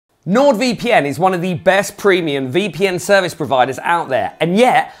NordVPN is one of the best premium VPN service providers out there, and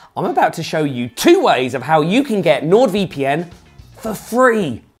yet I'm about to show you 2 ways of how you can get NordVPN for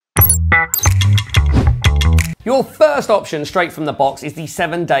free. Your first option straight from the box is the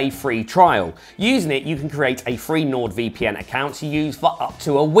 7-day free trial. Using it, you can create a free NordVPN account to use for up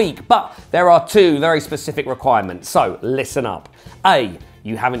to a week, but there are 2 very specific requirements, so listen up. A,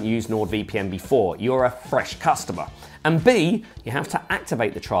 you haven't used NordVPN before, you're a fresh customer. And B, you have to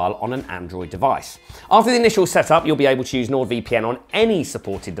activate the trial on an Android device. After the initial setup, you'll be able to use NordVPN on any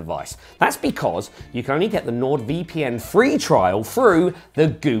supported device. That's because you can only get the NordVPN free trial through the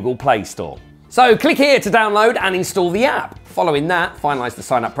Google Play Store. So click here to download and install the app. Following that, finalize the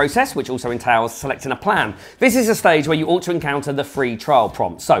sign up process, which also entails selecting a plan. This is a stage where you ought to encounter the free trial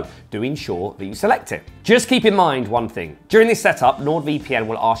prompt, so do ensure that you select it. Just keep in mind one thing. During this setup, NordVPN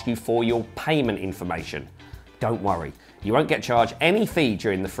will ask you for your payment information. Don't worry, you won't get charged any fee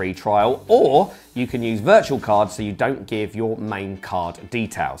during the free trial, or you can use virtual cards so you don't give your main card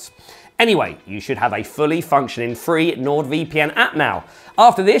details. Anyway, you should have a fully functioning free NordVPN app now.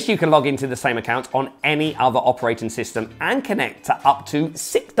 After this, you can log into the same account on any other operating system and connect to up to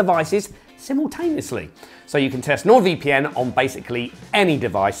 6 devices simultaneously. So you can test NordVPN on basically any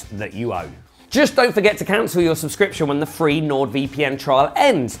device that you own. Just don't forget to cancel your subscription when the free NordVPN trial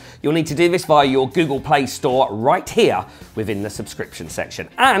ends. You'll need to do this via your Google Play Store right here within the subscription section.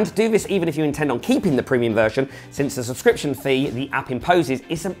 And do this even if you intend on keeping the premium version, since the subscription fee the app imposes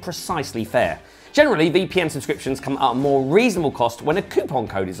isn't precisely fair. Generally, VPN subscriptions come at a more reasonable cost when a coupon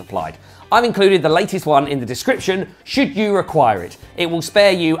code is applied. I've included the latest one in the description should you require it. It will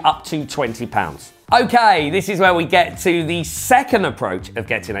spare you up to £20. Okay, this is where we get to the second approach of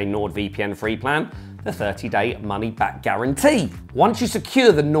getting a NordVPN free plan, the 30-day money-back guarantee. Once you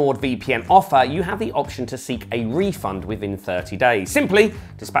secure the NordVPN offer, you have the option to seek a refund within 30 days. Simply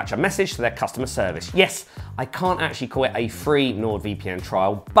dispatch a message to their customer service. Yes, I can't actually call it a free NordVPN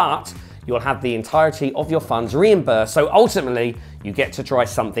trial, but you'll have the entirety of your funds reimbursed, so ultimately you get to try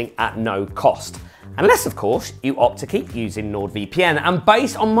something at no cost. Unless, of course, you opt to keep using NordVPN, and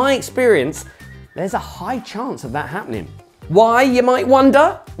based on my experience, there's a high chance of that happening. Why, you might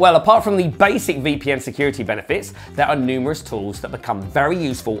wonder? Well, apart from the basic VPN security benefits, there are numerous tools that become very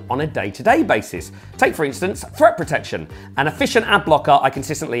useful on a day-to-day basis. Take, for instance, threat protection, an efficient ad blocker I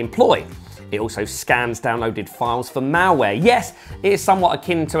consistently employ. It also scans downloaded files for malware. Yes, it is somewhat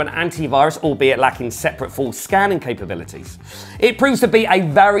akin to an antivirus, albeit lacking separate full scanning capabilities. It proves to be a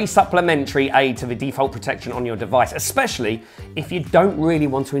very supplementary aid to the default protection on your device, especially if you don't really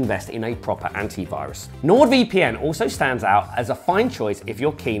want to invest in a proper antivirus. NordVPN also stands out as a fine choice if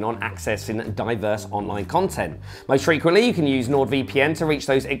you're keen on accessing diverse online content. Most frequently, you can use NordVPN to reach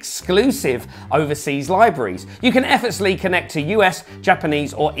those exclusive overseas libraries. You can effortlessly connect to US,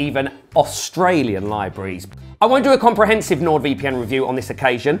 Japanese, or even Australian libraries. I won't do a comprehensive NordVPN review on this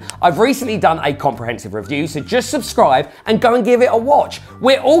occasion. I've recently done a comprehensive review, so just subscribe and go and give it a watch.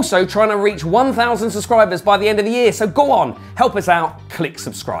 We're also trying to reach 1,000 subscribers by the end of the year, so go on, help us out, click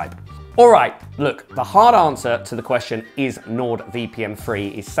subscribe. All right, look, the hard answer to the question, is NordVPN free,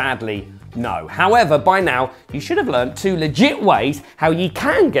 is sadly no. However, by now, you should have learned 2 legit ways how you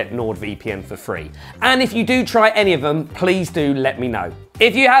can get NordVPN for free. And if you do try any of them, please do let me know.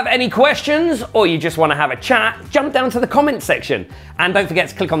 If you have any questions or you just want to have a chat, jump down to the comment section. And don't forget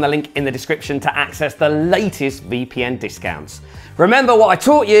to click on the link in the description to access the latest VPN discounts. Remember what I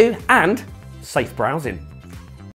taught you, and safe browsing.